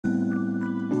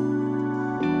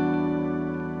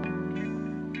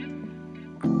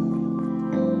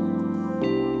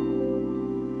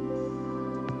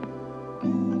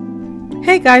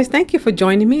Hey guys, thank you for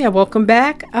joining me and welcome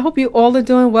back. I hope you all are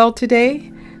doing well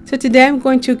today. So today I'm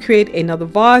going to create another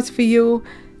vase for you.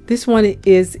 This one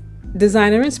is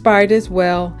designer inspired as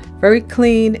well. Very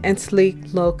clean and sleek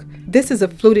look. This is a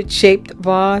fluted shaped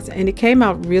vase and it came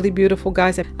out really beautiful,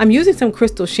 guys. I'm using some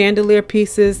crystal chandelier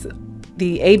pieces,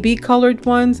 the AB colored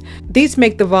ones. These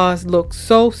make the vase look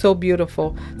so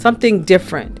beautiful, something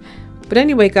different. But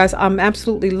anyway guys, I'm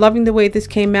absolutely loving the way this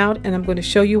came out and I'm going to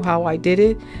show you how I did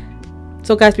it.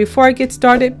 So guys, before I get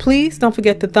started, please don't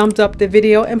forget to thumbs up the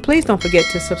video and please don't forget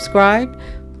to subscribe.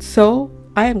 So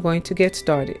I am going to get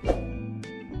started.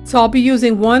 So I'll be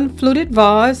using one fluted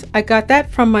vase. I got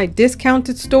that from my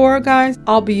discounted store, guys.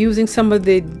 I'll be using some of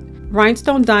the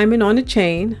rhinestone diamond on the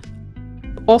chain.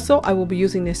 Also, I will be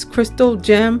using this crystal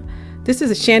gem. This is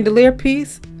a chandelier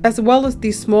piece, as well as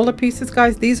these smaller pieces,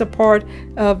 guys. These are part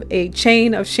of a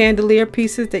chain of chandelier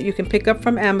pieces that you can pick up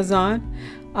from Amazon.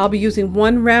 I'll be using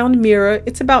one round mirror.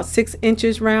 It's about 6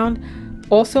 inches round.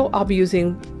 Also, I'll be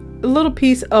using a little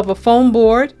piece of a foam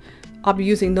board. I'll be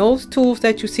using those tools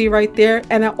that you see right there.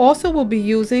 And I also will be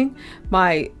using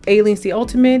my Aleene's The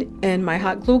Ultimate and my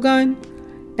hot glue gun.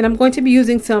 And I'm going to be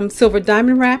using some silver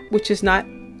diamond wrap, which is not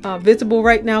visible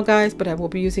right now, guys, but I will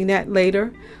be using that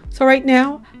later. So right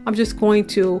now, I'm just going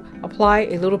to apply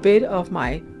a little bit of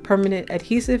my permanent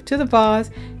adhesive to the vase.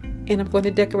 And I'm going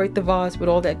to decorate the vase with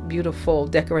all that beautiful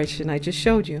decoration I just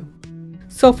showed you.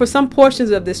 So for some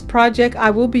portions of this project, I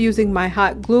will be using my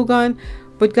hot glue gun.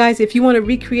 But guys, if you want to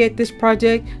recreate this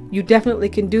project, you definitely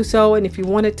can do so. And if you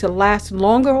want it to last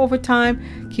longer over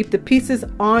time, keep the pieces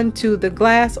onto the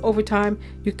glass over time,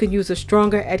 you can use a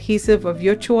stronger adhesive of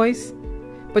your choice.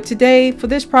 But today, for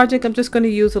this project, I'm just going to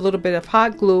use a little bit of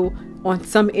hot glue on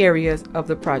some areas of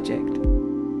the project.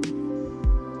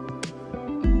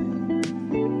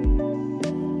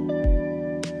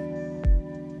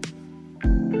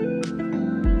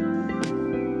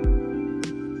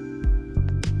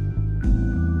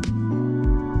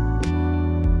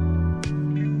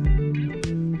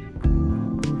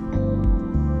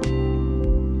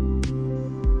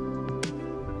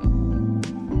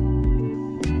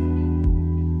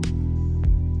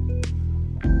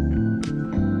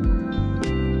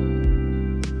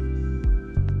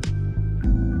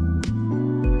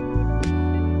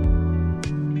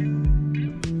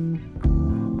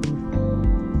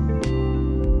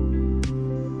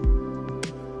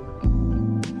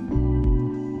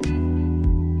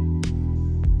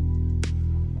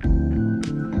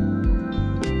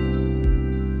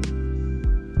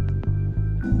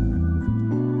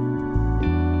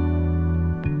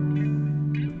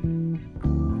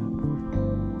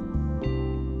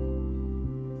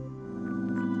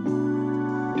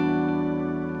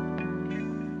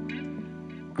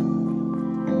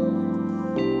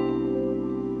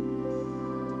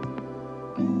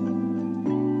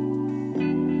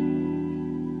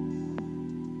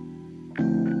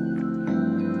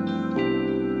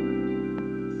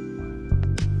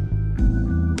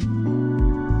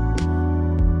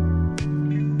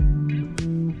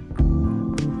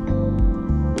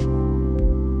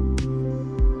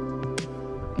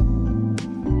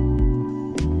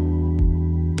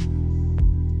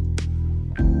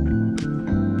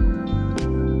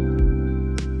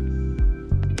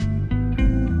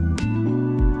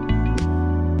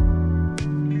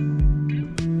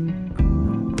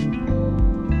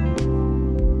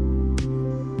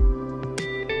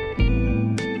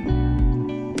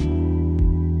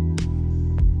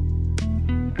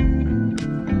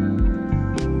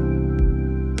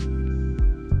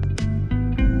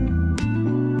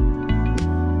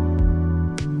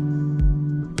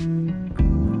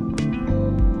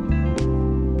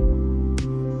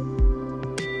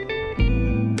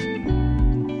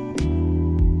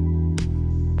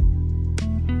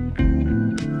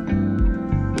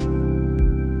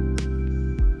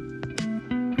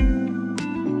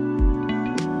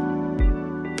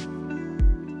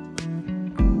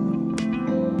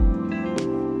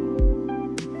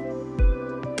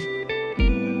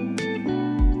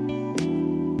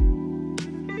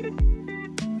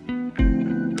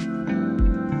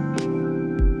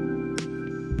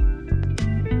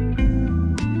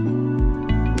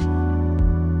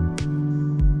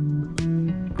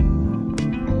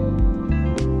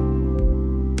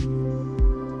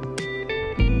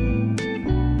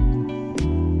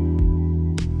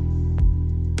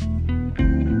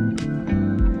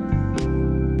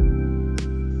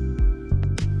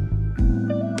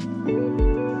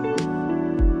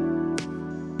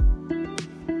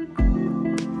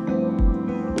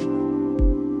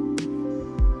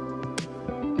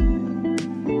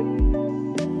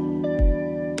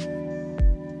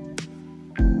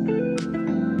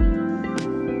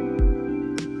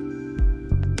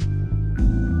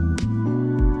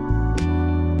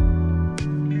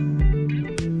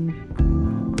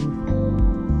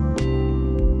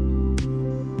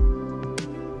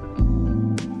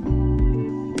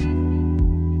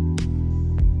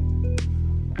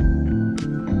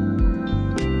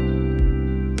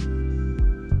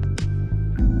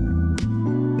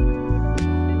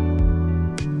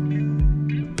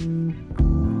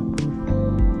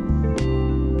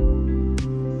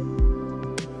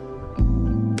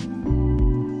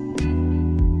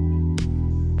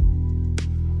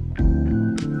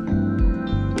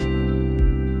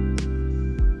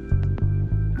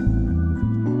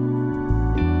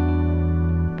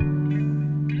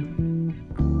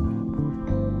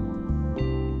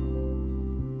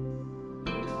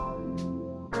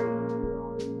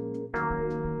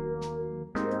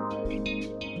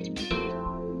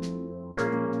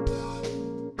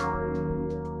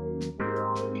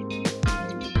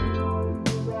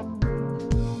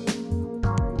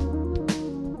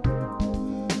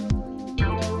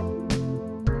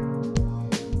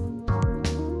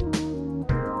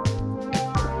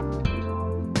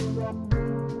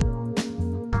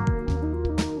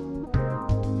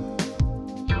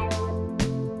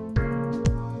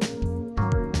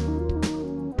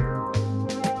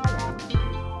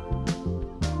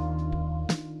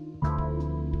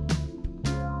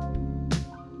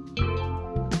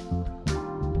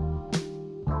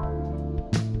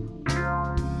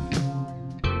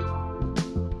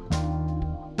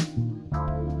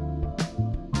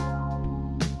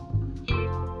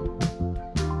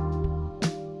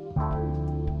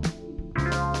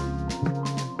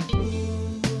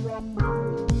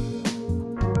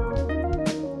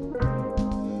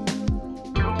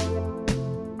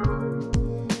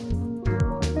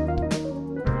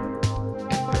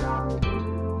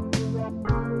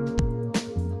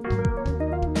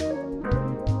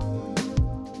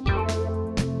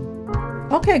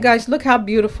 Okay guys, look how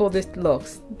beautiful this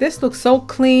looks. This looks so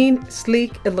clean,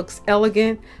 sleek, it looks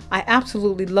elegant. I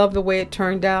absolutely love the way it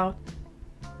turned out.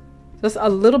 Just a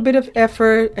little bit of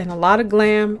effort and a lot of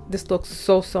glam. This looks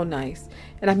so nice.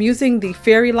 And I'm using the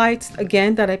fairy lights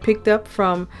again that I picked up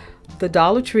from the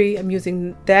Dollar Tree. I'm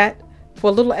using that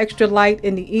for a little extra light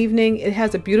in the evening. It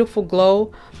has a beautiful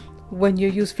glow when you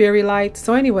use fairy lights.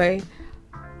 So anyway,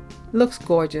 looks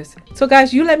gorgeous. So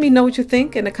guys, you let me know what you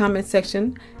think in the comment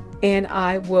section, and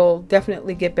I will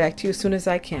definitely get back to you as soon as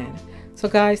I can. So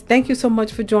guys, thank you so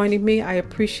much for joining me. I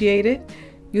appreciate it.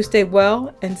 You stay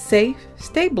well and safe,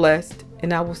 stay blessed,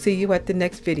 and I will see you at the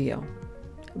next video.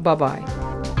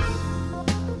 Bye-bye.